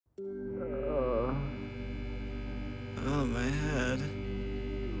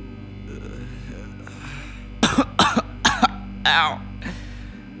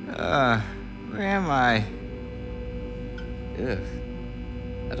Where am I? Ugh.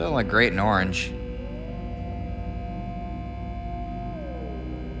 That doesn't look great in orange.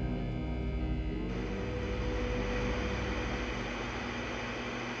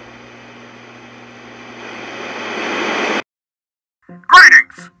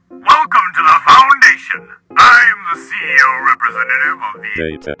 Greetings! Welcome to the Foundation! I'm the CEO representative of the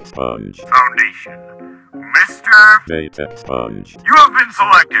Latex Sponge. Foundation. Mr. Latex Sponge. You have been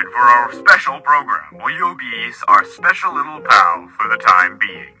selected for our special program, where you'll be our special little pal for the time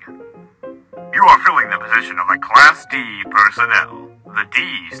being. You are filling the position of a Class D personnel. The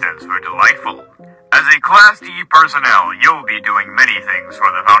D stands for delightful. As a Class D personnel, you'll be doing many things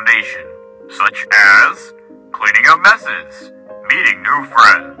for the Foundation, such as cleaning up messes, meeting new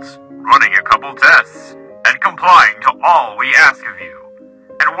friends, running a couple tests, and complying to all we ask of you.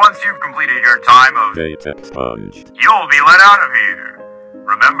 And once you've completed your time of Latex Sponge. you'll be let out of here.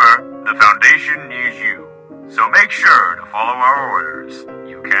 Remember, the Foundation needs you, so make sure to follow our orders.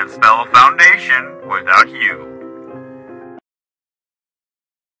 You can't spell Foundation without you.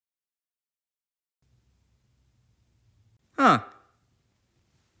 Huh.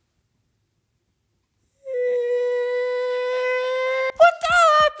 What the hell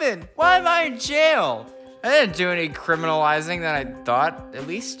happened? Why am I in jail? I didn't do any criminalizing that I thought, at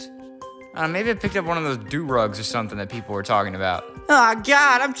least. Maybe I picked up one of those do-rugs or something that people were talking about. Oh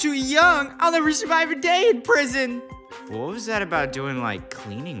God, I'm too young. I'll never survive a day in prison. What was that about doing like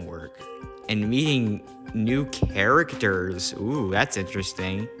cleaning work and meeting new characters? Ooh, that's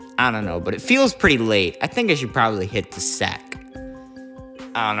interesting. I don't know, but it feels pretty late. I think I should probably hit the sack.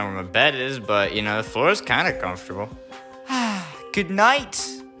 I don't know where my bed is, but you know, the floor is kind of comfortable. Good night,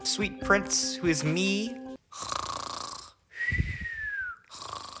 sweet prince who is me.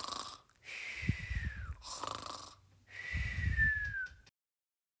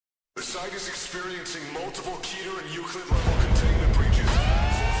 The site is experiencing multiple Keter and Euclid level containment breaches.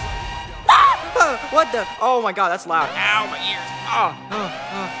 What the? Oh my God, that's loud. Ow, my ears.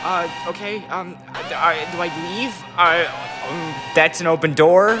 Okay. Do I leave? That's an open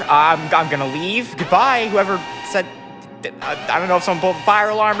door. I'm gonna leave. Goodbye. Whoever said, I don't know if someone pulled the fire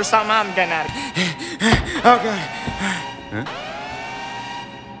alarm or something. I'm getting out of here. Oh God. Huh?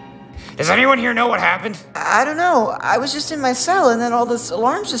 Does anyone here know what happened? I don't know. I was just in my cell and then all those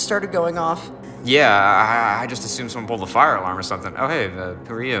alarms just started going off. Yeah, I just assumed someone pulled the fire alarm or something. Oh, hey,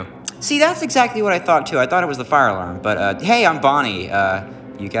 who are you? See, that's exactly what I thought too. I thought it was the fire alarm. But hey, I'm Bonnie.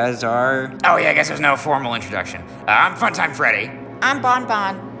 You guys are? Oh yeah, I guess there's no formal introduction. I'm Funtime Freddy. I'm Bon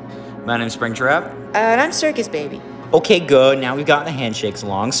Bon. My name's Springtrap. And I'm Circus Baby. Okay, good. Now we've gotten the handshakes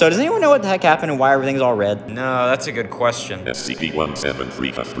along. So does anyone know what the heck happened and why everything's all red? No, that's a good question.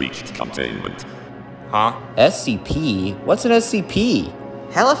 SCP-173 has breached containment. Huh? SCP? What's an SCP?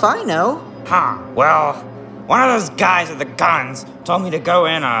 Hell if I know. Huh. Well, one of those guys with the guns told me to go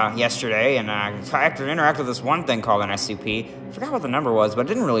in yesterday and interact with this one thing called an SCP. I forgot what the number was, but it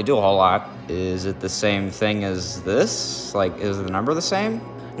didn't really do a whole lot. Is it the same thing as this? Like, is the number the same?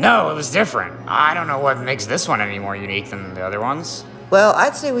 No, it was different. I don't know what makes this one any more unique than the other ones. Well,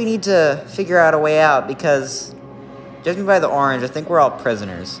 I'd say we need to figure out a way out because, judging by the orange, I think we're all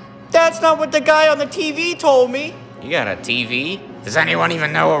prisoners. That's not what the guy on the TV told me. You got a TV? Does anyone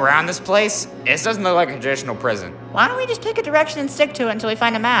even know around this place? It doesn't look like a traditional prison. Why don't we just pick a direction and stick to it until we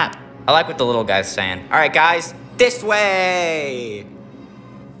find a map? I like what the little guy's saying. All right, guys, this way.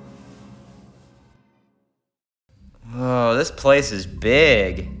 Oh, this place is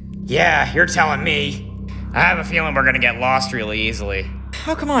big. Yeah, you're telling me. I have a feeling we're gonna get lost really easily.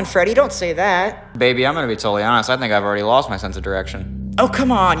 Oh, come on, Freddy, don't say that. Baby, I'm gonna be totally honest. I think I've already lost my sense of direction. Oh,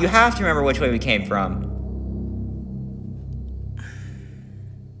 come on. You have to remember which way we came from.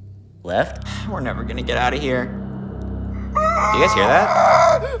 Left? We're never gonna get out of here. Do you guys hear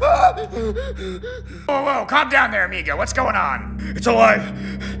that? Whoa, calm down there, amigo. What's going on? It's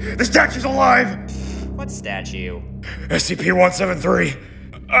alive! The statue's alive! What statue? SCP-173.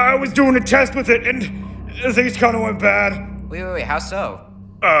 I was doing a test with it and things kind of went bad. Wait, how so?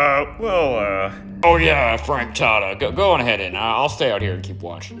 Oh yeah, Frank Tata. Go on ahead and I'll stay out here and keep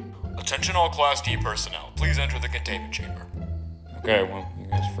watch. Attention all Class D personnel. Please enter the containment chamber. Okay, well, you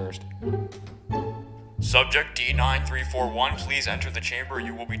guys first. Subject D9341, please enter the chamber.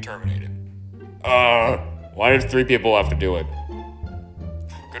 You will be terminated. Why did 3 people have to do it?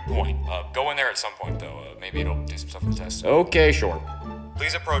 Good point. Go in there at some point, though. Maybe it'll do some stuff in the test. Okay, sure.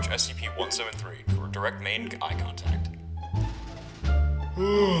 Please approach SCP-173 for direct main eye contact.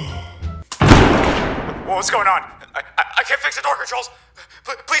 What's going on? I can't fix the door controls.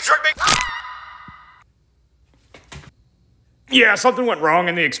 Please direct me. Yeah, something went wrong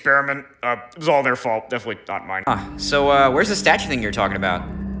in the experiment. It was all their fault. Definitely not mine. So, where's the statue thing you're talking about?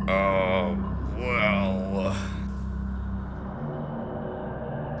 Well...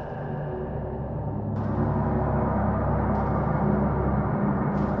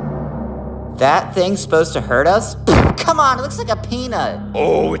 That thing's supposed to hurt us? Come on, it looks like a peanut.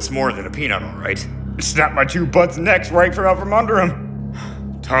 Oh, it's more than a peanut, all right. It snapped my two buds' necks right out from under him.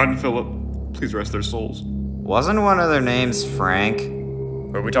 Todd and Philip, please rest their souls. Wasn't one of their names Frank?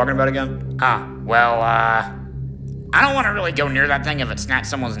 What are we talking about again? I don't want to really go near that thing if it snaps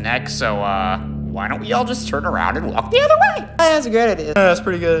someone's neck, so, why don't we all just turn around and walk the other way? That's a great idea. That's a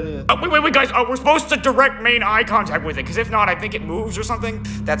pretty good idea. Wait, guys, we're supposed to direct main eye contact with it, because if not, I think it moves or something.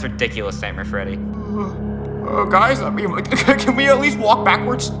 That's ridiculous, Nightmare Freddy. Guys, I mean, can we at least walk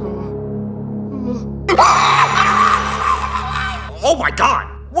backwards? Oh my god!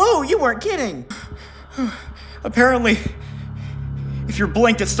 Whoa, you weren't kidding. Apparently, if you're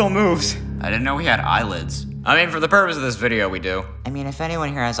blinked, it still moves. I didn't know we had eyelids. I mean, for the purpose of this video, we do. I mean, if anyone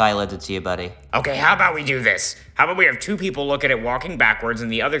here has eyelids, it's you, buddy. Okay, how about we do this? How about we have two people look at it walking backwards,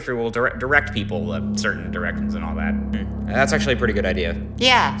 and the other three will direct people certain directions and all that. That's actually a pretty good idea.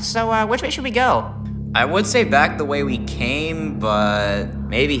 Yeah, so, which way should we go? I would say back the way we came, but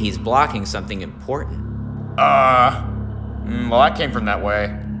maybe he's blocking something important. Well, I came from that way.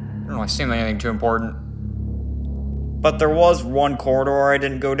 Didn't really seem like anything too important. But there was one corridor I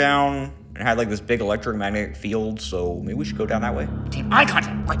didn't go down. It had like this big electromagnetic field, so maybe we should go down that way. Team eye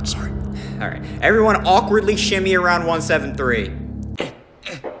contact. Wait, sorry. All right, everyone awkwardly shimmy around 173.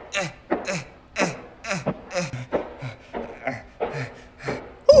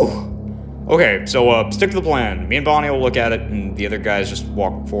 Okay, so stick to the plan. Me and Bonnie will look at it, and the other guys just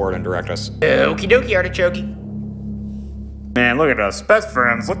walk forward and direct us. Okie dokie, artichoke. Man, look at us. Best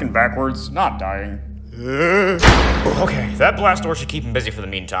friends, looking backwards, not dying. Okay, that blast door should keep him busy for the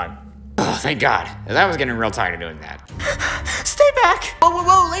meantime. Oh, thank God. That was getting real tired of doing that. Stay back!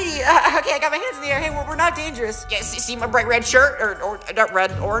 Whoa, lady. Okay, I got my hands in the air. Hey, we're not dangerous. Yeah, see my bright red shirt? Or not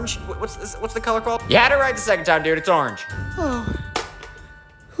red, orange? What's the color called? You had it right the second time, dude. It's orange. Oh.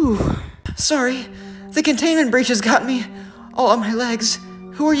 Whew. Sorry. The containment breach has got me all on my legs.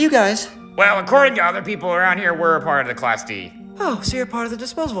 Who are you guys? Well, according to other people around here, we're a part of the Class D. Oh, so you're part of the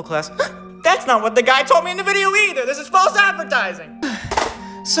disposable class. That's not what the guy told me in the video either. This is false advertising.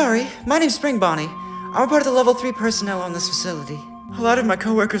 Sorry, my name's Spring Bonnie. I'm a part of the level 3 personnel on this facility. A lot of my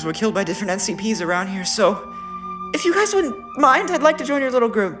coworkers were killed by different SCPs around here, so if you guys wouldn't mind, I'd like to join your little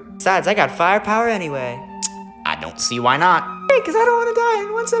group. Besides, I got firepower anyway. I don't see why not. Hey, because I don't want to die,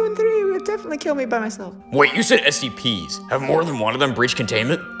 and 173 would definitely kill me by myself. Wait, you said SCPs. Have more than one of them breached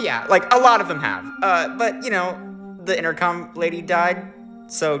containment? Yeah, like a lot of them have. But you know, the intercom lady died,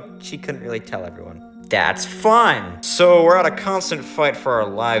 so she couldn't really tell everyone. That's fun. So we're at a constant fight for our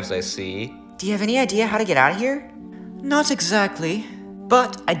lives, I see. Do you have any idea how to get out of here? Not exactly,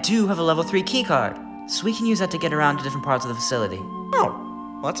 but I do have a level 3 keycard, so we can use that to get around to different parts of the facility.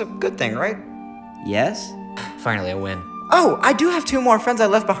 Oh, well, that's a good thing, right? Yes? Finally, a win. Oh, I do have 2 more friends I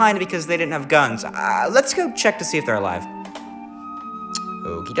left behind because they didn't have guns. Let's go check to see if they're alive.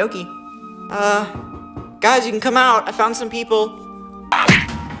 Okie dokie. Guys, you can come out. I found some people.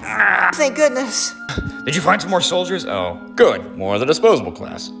 Thank goodness. Did you find some more soldiers? Oh, good. More of the disposable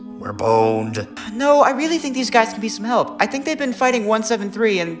class. We're boned. No, I really think these guys can be some help. I think they've been fighting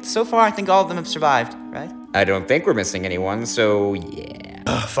 173, and so far I think all of them have survived, right? I don't think we're missing anyone, so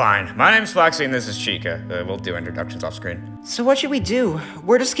yeah. Fine. My name's Foxy and this is Chica. We'll do introductions off screen. So what should we do?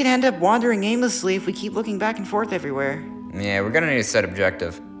 We're just gonna end up wandering aimlessly if we keep looking back and forth everywhere. Yeah, we're gonna need a set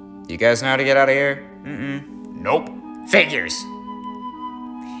objective. You guys know how to get out of here? Nope. Figures.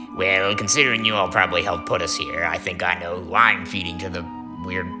 Well, considering you all probably helped put us here, I think I know who I'm feeding to the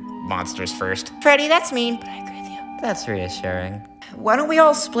weird monsters first. Freddy, that's mean, but I agree with you. That's reassuring. Why don't we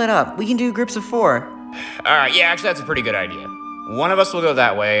all split up? We can do groups of 4. Alright, yeah, actually that's a pretty good idea. One of us will go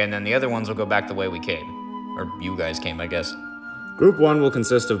that way, and then the other ones will go back the way we came. Or you guys came, I guess. Group 1 will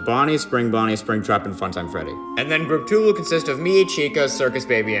consist of Bonnie, Springtrap, and Funtime Freddy. And then Group 2 will consist of me, Chica, Circus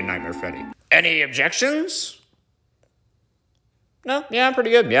Baby, and Nightmare Freddy. Any objections? No? Yeah,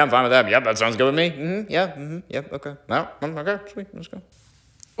 pretty good. Yeah, I'm fine with that. Yep, that sounds good with me. Yep, okay. No, okay, sweet, let's go.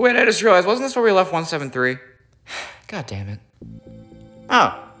 Wait, I just realized, wasn't this where we left 173? God damn it.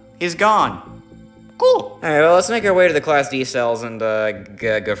 Oh, he's gone. Cool. Alright, well, let's make our way to the Class D cells and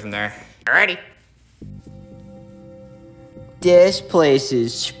go from there. Alrighty. This place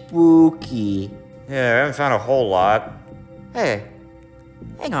is spooky. Yeah, I haven't found a whole lot. Hey,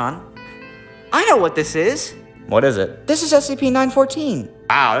 hang on. I know what this is. What is it? This is SCP-914.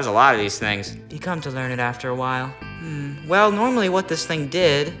 Wow, there's a lot of these things. You come to learn it after a while. Well, normally what this thing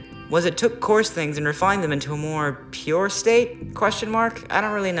did was it took coarse things and refined them into a more pure state? Question mark? I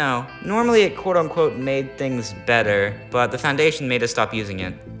don't really know. Normally it quote-unquote made things better, but the Foundation made us stop using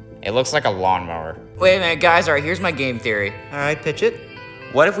it. It looks like a lawnmower. Wait a minute, guys. All right, here's my game theory. Alright, pitch it.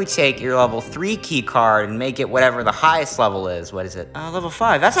 What if we take your level 3 key card and make it whatever the highest level is? What is it? Level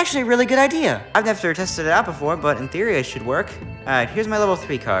 5. That's actually a really good idea. I've never tested it out before, but in theory it should work. Alright, here's my level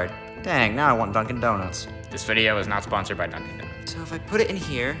 3 card. Dang, now I want Dunkin' Donuts. This video is not sponsored by Dunkin' Donuts. So if I put it in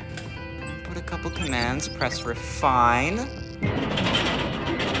here, put a couple commands, press refine.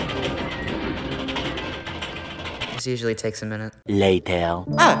 This usually takes a minute. Later.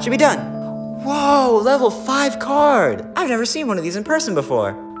 Ah, it should be done. Whoa, level 5 card. I've never seen one of these in person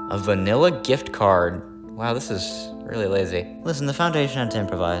before. A vanilla gift card. Wow, this is really lazy. Listen, the Foundation had to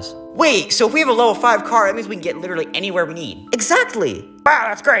improvise. Wait, so if we have a level 5 card, that means we can get literally anywhere we need. Exactly. Wow,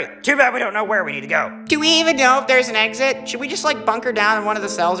 that's great. Too bad we don't know where we need to go. Do we even know if there's an exit? Should we just like bunker down in one of the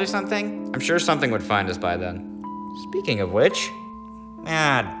cells or something? I'm sure something would find us by then. Speaking of which,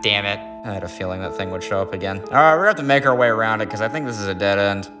 ah, damn it. I had a feeling that thing would show up again. All right, we're gonna have to make our way around it because I think this is a dead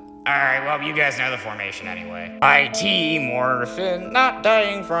end. All right, well, you guys know the formation anyway. IT Morphin, not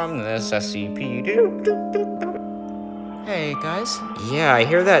dying from this SCP. Hey, guys. Yeah, I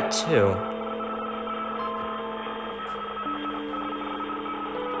hear that too.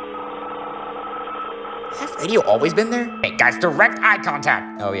 Has radio always been there? Hey, guys, direct eye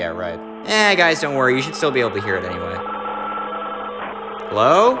contact. Oh, yeah, right. Guys, don't worry. You should still be able to hear it anyway.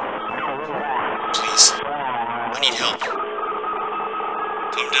 Hello? Please, I need help.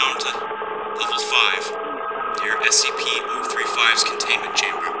 Come down to level 5, near SCP-035's containment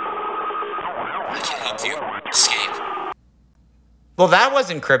chamber. I can help you escape. Well, that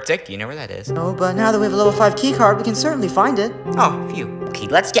wasn't cryptic. Do you know where that is? No, but now that we have a level 5 keycard, we can certainly find it. Oh, phew. Okay,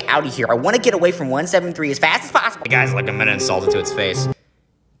 let's get out of here. I want to get away from 173 as fast as possible. The guy's like a minute insulted to its face.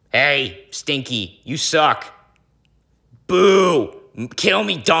 Hey, Stinky, you suck. Boo! Kill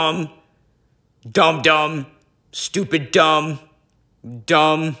me, dumb. Dumb. Stupid dumb.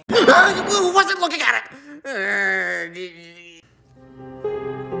 Dumb. Who wasn't looking at it?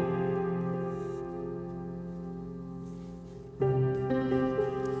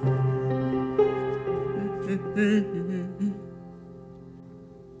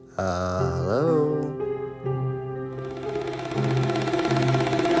 Hello?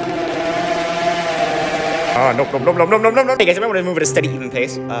 Nope. Hey guys, I might want to move at a steady, even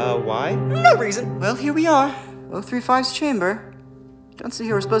pace. Why? No reason. Well, here we are. 035's chamber. Don't see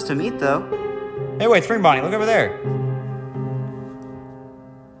who we're supposed to meet, though. Hey, wait, Spring Bonnie, look over there.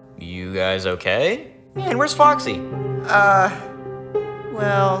 You guys okay? Man, where's Foxy?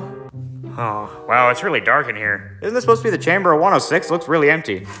 Well... Oh, wow, it's really dark in here. Isn't this supposed to be the chamber of 106? Looks really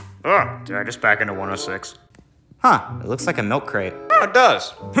empty. Ugh, did I just back into 106? Huh, it looks like a milk crate. Oh, it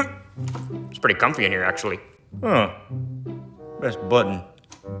does. It's pretty comfy in here, actually. Huh. Best button.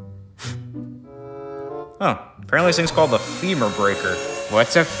 Oh, apparently this thing's called the femur breaker.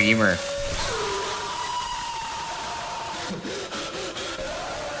 What's a femur?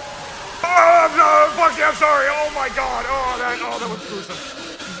 Oh, Foxy, I'm sorry. Oh my god. Oh, that was gruesome.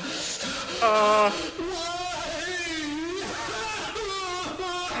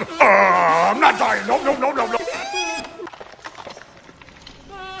 I'm not dying. No.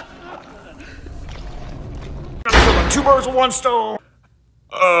 I'm killing 2 birds with 1 stone.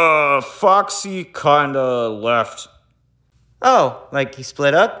 Foxy kinda left. Oh, like he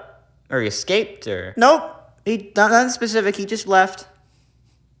split up? Or he escaped, or... Nope. Nothing specific, he just left.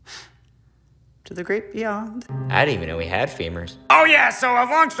 To the great beyond. I didn't even know we had femurs. Oh yeah, so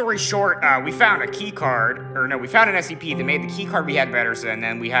long story short, we found a key card, we found an SCP that made the key card we had better, so, and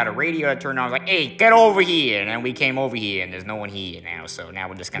then we had a radio that turned on, like, hey, get over here, and then we came over here, and there's no one here now, so now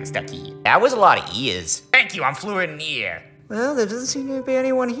we're just kind of stuck here. That was a lot of ears. Thank you, I'm fluent in ear. Well, there doesn't seem to be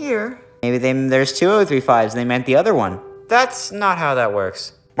anyone here. Maybe there's 2 035s, and they meant the other one. That's not how that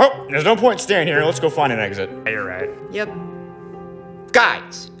works. Well, there's no point staying here, let's go find an exit. Yeah, you're right. Yep.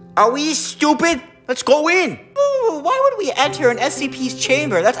 Guys, are we stupid? Let's go in. Ooh, why would we enter an SCP's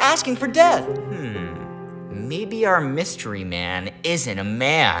chamber? That's asking for death. Maybe our mystery man isn't a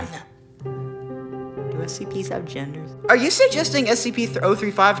man. Do SCPs have genders? Are you suggesting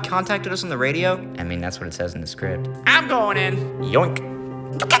SCP-035 contacted us on the radio? I mean, that's what it says in the script. I'm going in. Yoink.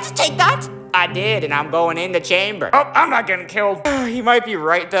 You get to take that? I did, and I'm going in the chamber. Oh, I'm not getting killed. He might be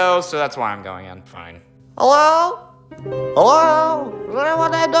right, though, so that's why I'm going in. Fine. Hello? Hello? Is there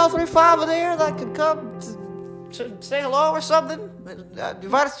anyone named 035 in here that could come to say hello or something?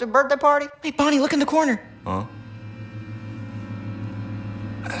 Invite us to a birthday party? Hey, Bonnie, look in the corner. Huh?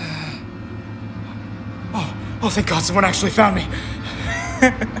 Oh, thank God someone actually found me.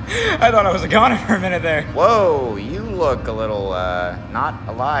 I thought I was a goner for a minute there. Whoa, you look a little, not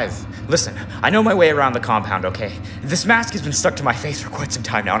alive. Listen, I know my way around the compound, okay? This mask has been stuck to my face for quite some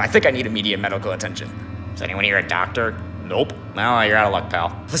time now, and I think I need immediate medical attention. Is anyone here a doctor? Nope. Well, you're out of luck,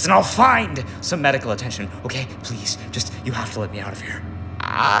 pal. Listen, I'll find some medical attention, okay? Please, you have to let me out of here.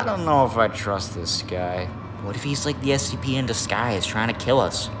 I don't know if I trust this guy. What if he's like the SCP in disguise, trying to kill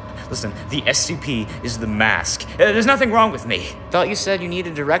us? Listen, the SCP is the mask. There's nothing wrong with me. Thought you said you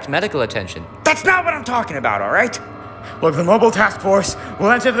needed direct medical attention. That's not what I'm talking about, all right? Look, the mobile task force will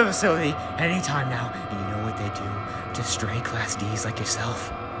enter the facility any time now, and you know what they do to stray Class Ds like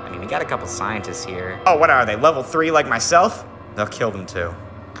yourself. I mean, we got a couple scientists here. Oh, what are they, level 3 like myself? They'll kill them too.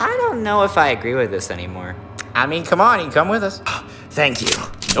 I don't know if I agree with this anymore. I mean, come on, you can come with us. Thank you.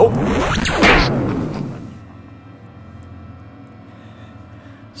 Nope.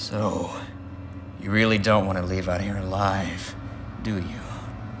 So, you really don't want to leave out here alive, do you?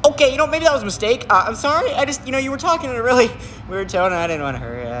 Okay, maybe that was a mistake. I'm sorry. I just, you were talking in a really weird tone, and I didn't want to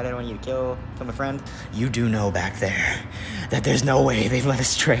hurt you. I didn't want you to kill my friend. You do know back there that there's no way they'd let a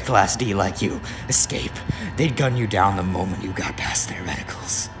stray Class D like you escape. They'd gun you down the moment you got past their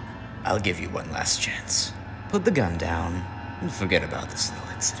reticles. I'll give you one last chance. Put the gun down and forget about this little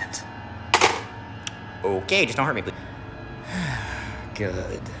incident. Okay, just don't hurt me, please.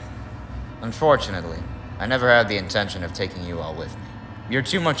 Good. Unfortunately, I never had the intention of taking you all with me. You're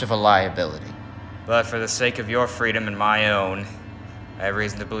too much of a liability. But for the sake of your freedom and my own, I have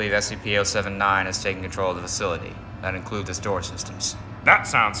reason to believe SCP-079 is taking control of the facility. That includes its door systems. That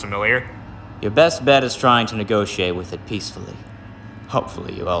sounds familiar. Your best bet is trying to negotiate with it peacefully.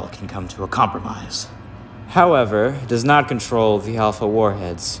 Hopefully you all can come to a compromise. However, it does not control the Alpha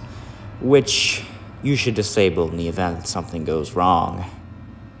warheads, which you should disable in the event that something goes wrong.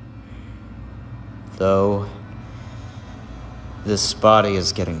 Though, this body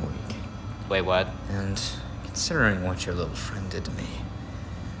is getting weak. Wait, what? And considering what your little friend did to me,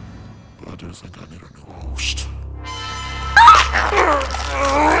 I do think I need a new host.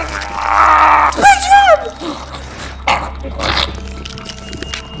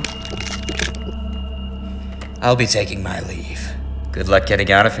 I'll be taking my leave. good luck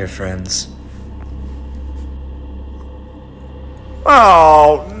getting out of here, friends.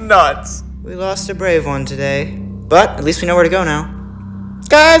 Oh, nuts. We lost a brave one today, but at least we know where to go now.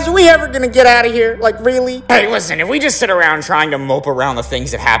 Guys, are we ever gonna get out of here? Like, really? Hey, listen, if we just sit around trying to mope around the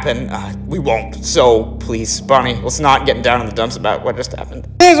things that happen, we won't. So, please, Bonnie, let's not get down in the dumps about what just happened.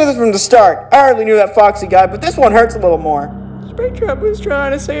 Things with us from the start. I hardly knew that Foxy guy, but this one hurts a little more. Springtrap was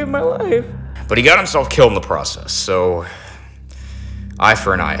trying to save my life. But he got himself killed in the process, so eye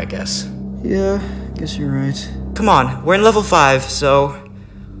for an eye, I guess. Yeah, guess you're right. Come on, we're in level 5, so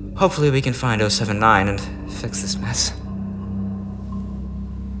hopefully we can find 079 and fix this mess.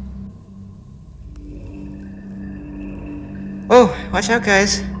 Oh, watch out,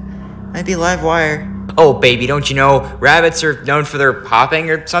 guys. Might be live wire. Oh, baby, don't you know rabbits are known for their popping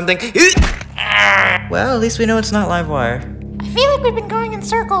or something? Well, at least we know it's not live wire. I feel like we've been going in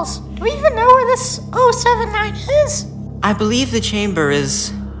circles. Do we even know where this 079 is? I believe the chamber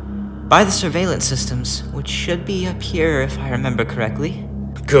is by the surveillance systems, which should be up here if I remember correctly.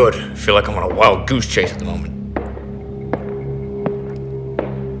 Good. I feel like I'm on a wild goose chase at the moment.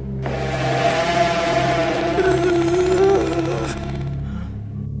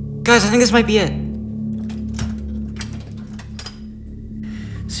 Guys, I think this might be it.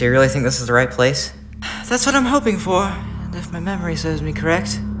 So you really think this is the right place? That's what I'm hoping for, and if my memory serves me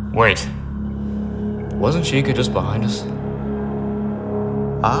correct. Wait. Wasn't Chica just behind us?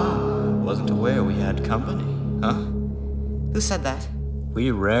 Ah, wasn't aware we had company, huh? Who said that?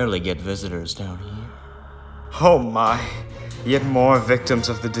 We rarely get visitors down here. Oh my. Yet more victims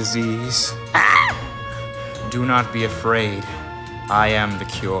of the disease. Do not be afraid. I am the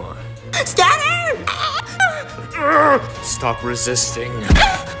cure. Scanner! Stop resisting.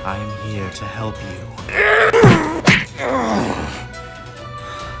 I am here to help you.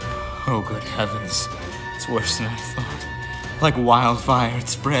 Oh, good heavens. It's worse than I thought. Like wildfire, it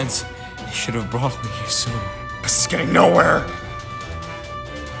spreads. They should have brought me here sooner. This is getting nowhere.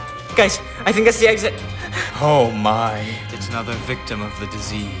 Guys, I think that's the exit. Oh my. It's another victim of the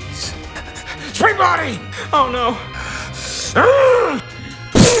disease. Spring body! Oh no.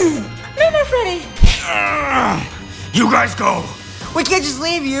 Remember, Freddy? You guys go! We can't just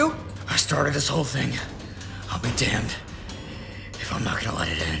leave you. I started this whole thing. I'll be damned if I'm not gonna let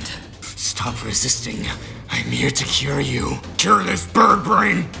it end. Stop resisting. I'm here to cure you. Cure this bird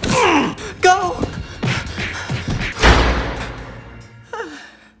brain! Go!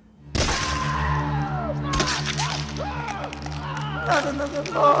 nothing of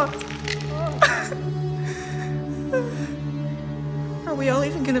the lost. Are we all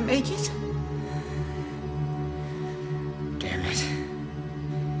even gonna make it? Damn it.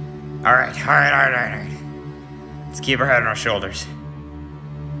 Alright. Let's keep our head on our shoulders.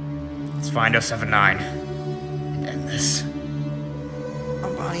 Let's find 079 and end this.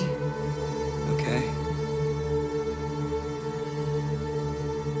 Oh, Bonnie. Okay.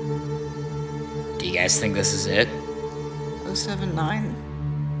 Do you guys think this is it? 079?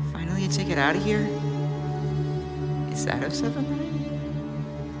 Finally a ticket out of here? Is that 079?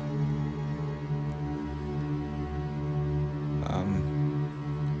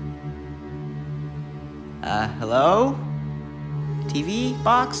 Hello? TV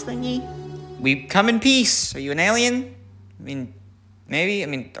box thingy? We come in peace. Are you an alien? I mean, maybe. I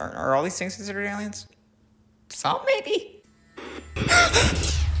mean, are all these things considered aliens? Some, maybe?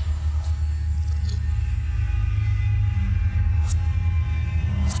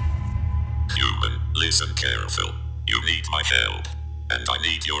 Human, listen careful. You need my help, and I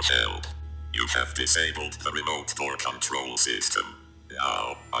need your help. You have disabled the remote door control system.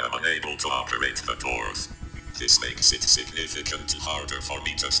 Now, I am unable to operate the doors. This makes it significantly harder for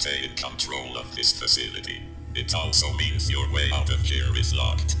me to stay in control of this facility. It also means your way out of here is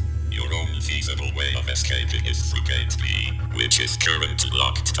locked. Your only feasible way of escaping is through Gate B, which is currently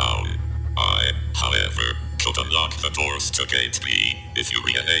locked down. I, however, could unlock the doors to Gate B if you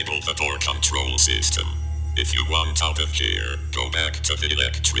re-enable the door control system. If you want out of here, go back to the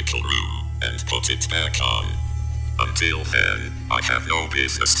electrical room and put it back on. Until then, I have no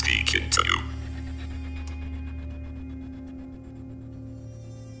business speaking to you.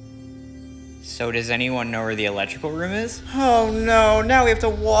 So does anyone know where the electrical room is? Oh no, now we have to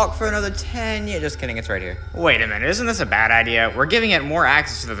walk for another 10 years. Just kidding, it's right here. Wait a minute, isn't this a bad idea? We're giving it more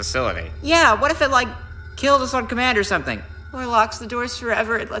access to the facility. Yeah, what if it, like, kills us on command or something? Or locks the doors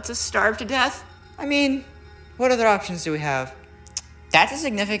forever, it lets us starve to death? I mean, what other options do we have? That's a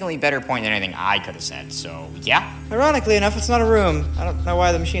significantly better point than anything I could have said, so yeah. Ironically enough, it's not a room. I don't know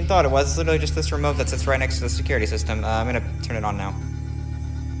why the machine thought it was. It's literally just this remote that sits right next to the security system. I'm gonna turn it on now.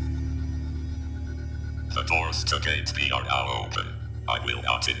 The doors to Gate B are now open. I will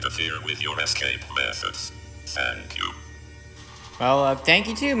not interfere with your escape methods. Thank you. Well, thank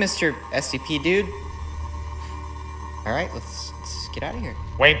you too, Mr. SCP dude. Alright, let's get out of here.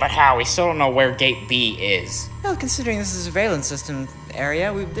 Wait, but how? We still don't know where Gate B is. Well, considering this is a surveillance system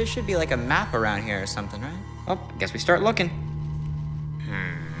area, there should be like a map around here or something, right? Oh, I guess we start looking.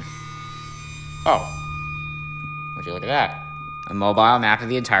 Oh. Would you look at that? A mobile map of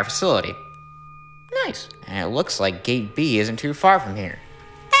the entire facility. Nice. And it looks like Gate B isn't too far from here.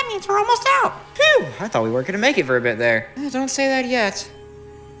 That means we're almost out. Phew! I thought we weren't gonna make it for a bit there. Don't say that yet.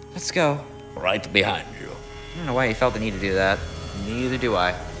 Let's go. Right behind you. I don't know why you felt the need to do that. Neither do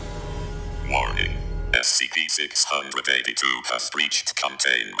I. Warning. SCP-682 has breached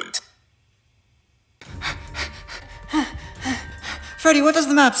containment. Freddy, what does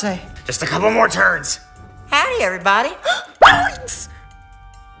the map say? Just a couple more turns. Howdy, everybody.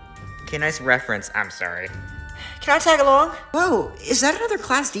 Okay, nice reference. I'm sorry. Can I tag along? Whoa, is that another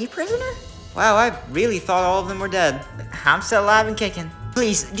Class D prisoner? Wow, I really thought all of them were dead. I'm still alive and kicking.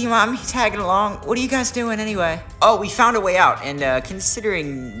 Please, do you mind me tagging along? What are you guys doing anyway? Oh, we found a way out, and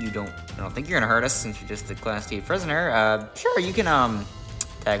considering I don't think you're gonna hurt us since you're just a Class D prisoner, sure, you can,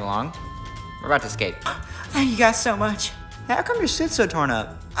 tag along. We're about to escape. Thank you guys so much. How come your suit's so torn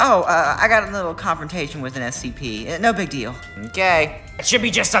up? Oh, I got a little confrontation with an SCP. No big deal. Okay. It should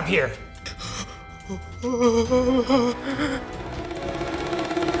be just up here. It's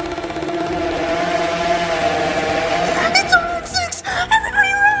only 6!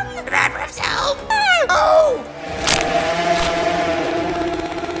 Everybody run! Bad for himself! Oh!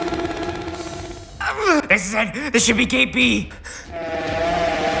 This is it. This should be Gate B.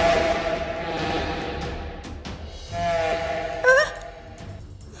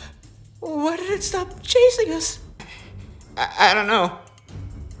 Why did it stop chasing us? I don't know.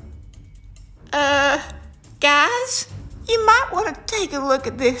 Guys, you might want to take a look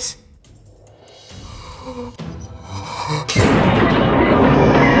at this.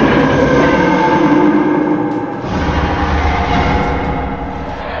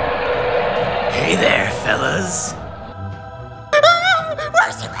 Hey there, fellas.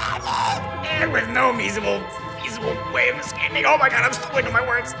 Where's your rabbit? And with no feasible way of escaping. Oh my god, I'm stumbling to my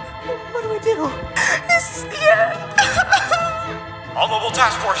words. What do we do? This is the end. All mobile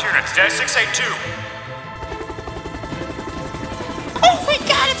task force units, Day 682. Oh, thank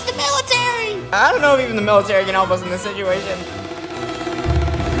God, it's the military! I don't know if even the military can help us in this situation.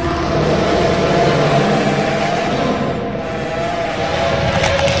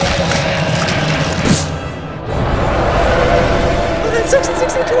 Section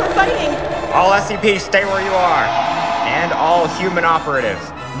 62 are fighting! All SCPs, stay where you are. And all human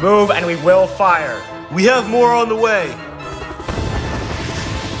operatives, move and we will fire. We have more on the way.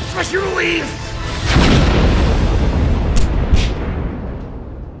 Trust you to leave!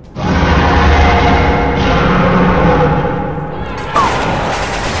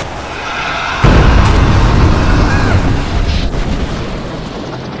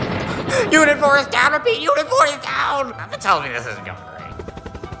 Unit 4 is down, repeat, Unit 4 is down! That tells me this isn't going great.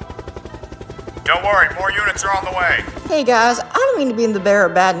 Don't worry, more units are on the way. Hey guys, I don't mean to be in the bearer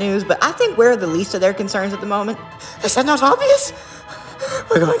of bad news, but I think we're the least of their concerns at the moment. Is that not obvious?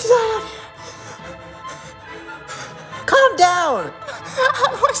 We're going to die out here. Calm down!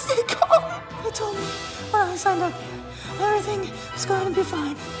 I want to stay calm. They told me when I signed up here, everything is going to be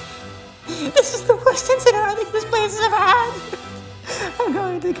fine. This is the worst incident I think this place has ever had. I'm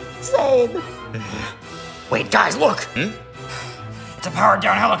going to go insane. Wait, guys, look! It's a powered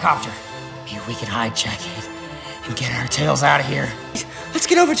down helicopter. Maybe we can hijack it and get our tails out of here. Let's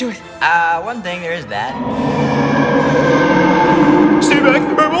get over to it. One thing, there is that. Stay back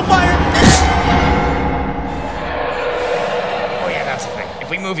or we'll fire. Oh yeah, that's the thing. If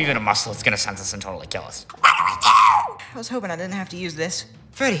we move even a muscle, it's gonna sense us and totally kill us. I was hoping I didn't have to use this.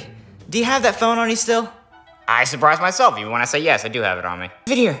 Freddy, do you have that phone on you still? I surprised myself even when I say yes, I do have it on me.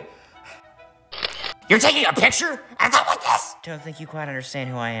 Video. You're taking a picture? And that like this? Don't think you quite understand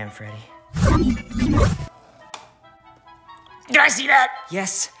who I am, Freddy. Did I see that?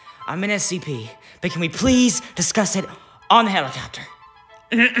 Yes, I'm an SCP, but can we please discuss it on the helicopter?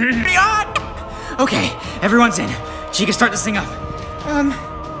 Beyond! Okay, everyone's in. She can start this thing up.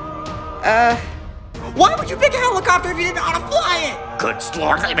 Why would you pick a helicopter if you didn't know how to fly it? Good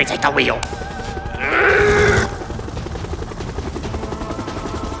lord, let me take the wheel.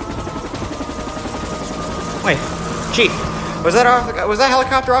 Wait, Chief, was that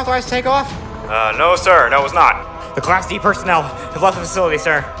helicopter authorized to take off? No, sir, no, it's not. The Class D personnel have left the facility,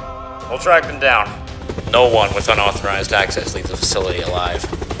 sir. We'll track them down. No one with unauthorized access leaves the facility alive.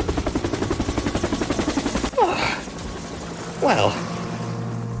 Well,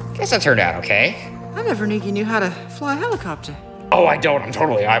 guess that turned out okay. I never knew you knew how to fly a helicopter. Oh, I don't. I'm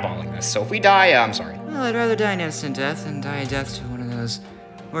totally eyeballing this. So if we die, I'm sorry. Well, I'd rather die an innocent death than die a death to one of those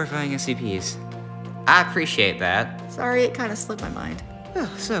horrifying SCPs. I appreciate that. Sorry, it kind of slipped my mind. Well,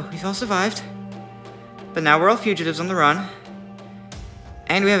 so we've all survived. But now we're all fugitives on the run.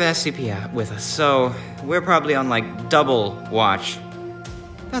 And we have an SCP out with us, so we're probably on like double watch.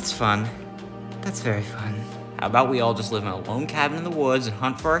 That's fun. That's very fun. How about we all just live in a lone cabin in the woods and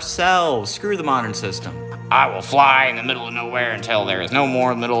hunt for ourselves? Screw the modern system. I will fly in the middle of nowhere until there is no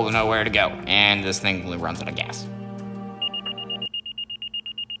more middle of nowhere to go. And this thing runs out of gas. Warning.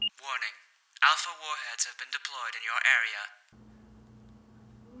 Alpha warheads have been deployed in your area.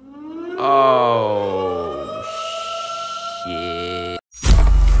 Oh.